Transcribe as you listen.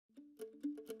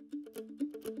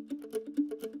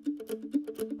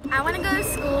I want to go to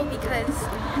school because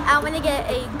I want to get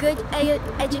a good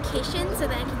education so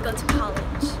that I can go to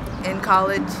college. In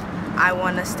college, I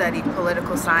want to study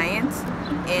political science,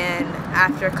 and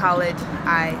after college,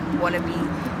 I want to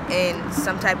be in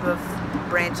some type of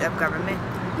branch of government.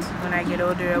 When I get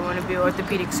older, I want to be an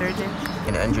orthopedic surgeon.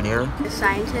 An engineer. A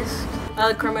scientist.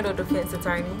 A criminal defense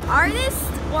attorney. Artist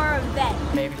or a vet.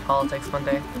 Maybe politics one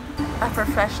day. A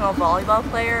professional volleyball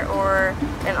player or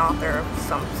an author of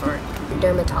some sort.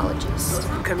 Dermatologist.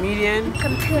 Comedian.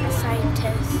 Computer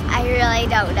scientist. I really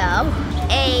don't know.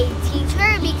 A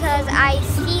teacher, because I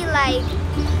see like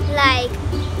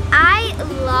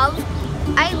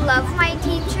I love my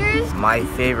teachers. My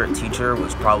favorite teacher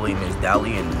was probably Ms.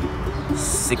 Dally in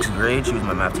 6th grade. She was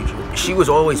my math teacher. She was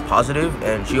always positive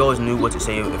and she always knew what to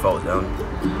say if I was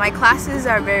down. My classes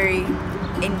are very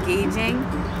engaging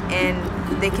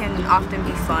and they can often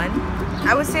be fun.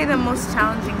 I would say the most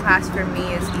challenging class for me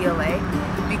is ELA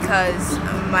because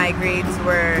my grades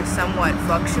were somewhat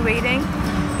fluctuating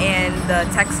and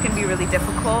the text can be really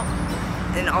difficult,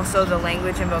 and also the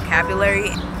language and vocabulary.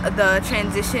 The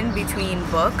transition between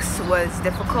books was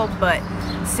difficult, but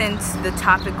since the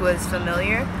topic was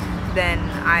familiar, then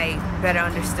I better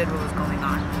understood what was going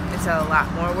on. It's a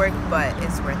lot more work, but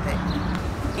it's worth it.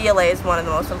 ELA is one of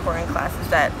the most important classes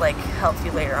that helps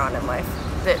you later on in life.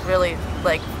 It really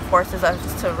forces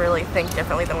us to really think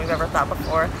differently than we've ever thought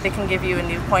before. It can give you a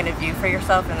new point of view for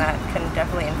yourself, and that can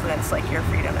definitely influence your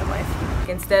freedom in life.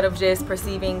 Instead of just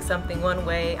perceiving something one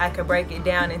way, I could break it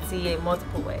down and see it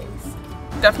multiple ways.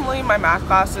 Definitely my math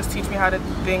classes teach me how to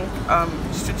think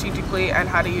strategically and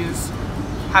how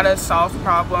to solve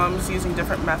problems using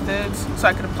different methods, so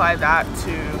I could apply that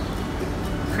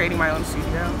to creating my own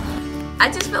studio. I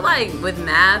just feel like with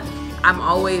math, I'm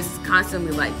always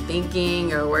constantly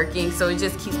thinking or working, so it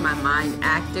just keeps my mind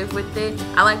active with it.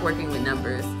 I like working with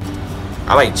numbers.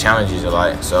 I like challenges a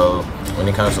lot, so when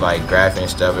it comes to graphing and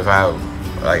stuff, if I have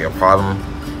a problem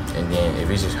and then if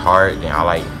it's just hard, then I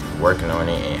like working on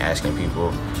it and asking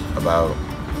people about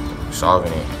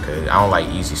solving it, because I don't like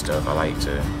easy stuff. I like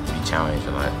to be challenged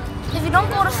a lot. If you don't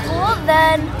go to school,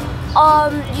 then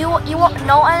you won't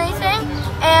know anything,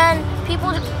 and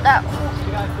people that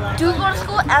do go to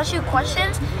school ask you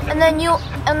questions, and then it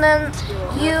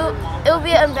will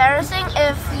be embarrassing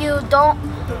if you don't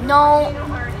know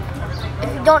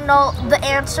the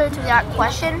answer to that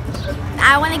question.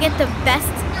 I want to get the best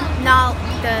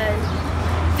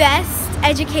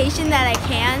education that I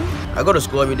can. I go to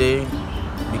school every day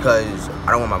because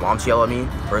I don't want my mom to yell at me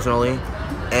personally,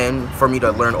 and for me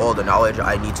to learn all the knowledge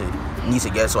I need to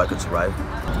get so I can survive.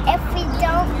 If we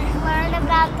don't learn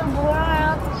about the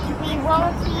world, we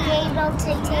won't be able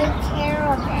to take care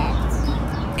of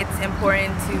it. It's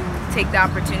important to take the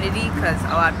opportunity because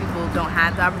a lot of people don't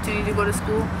have the opportunity to go to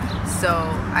school, so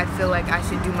I feel like I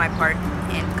should do my part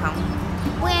and come.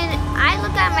 When I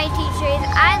look at my teachers,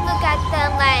 I look at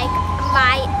them like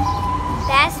my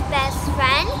best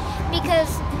friend,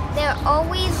 because they're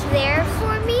always there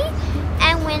for me,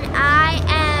 and when I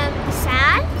am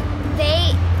sad,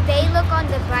 they look on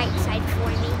the bright side for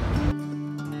me.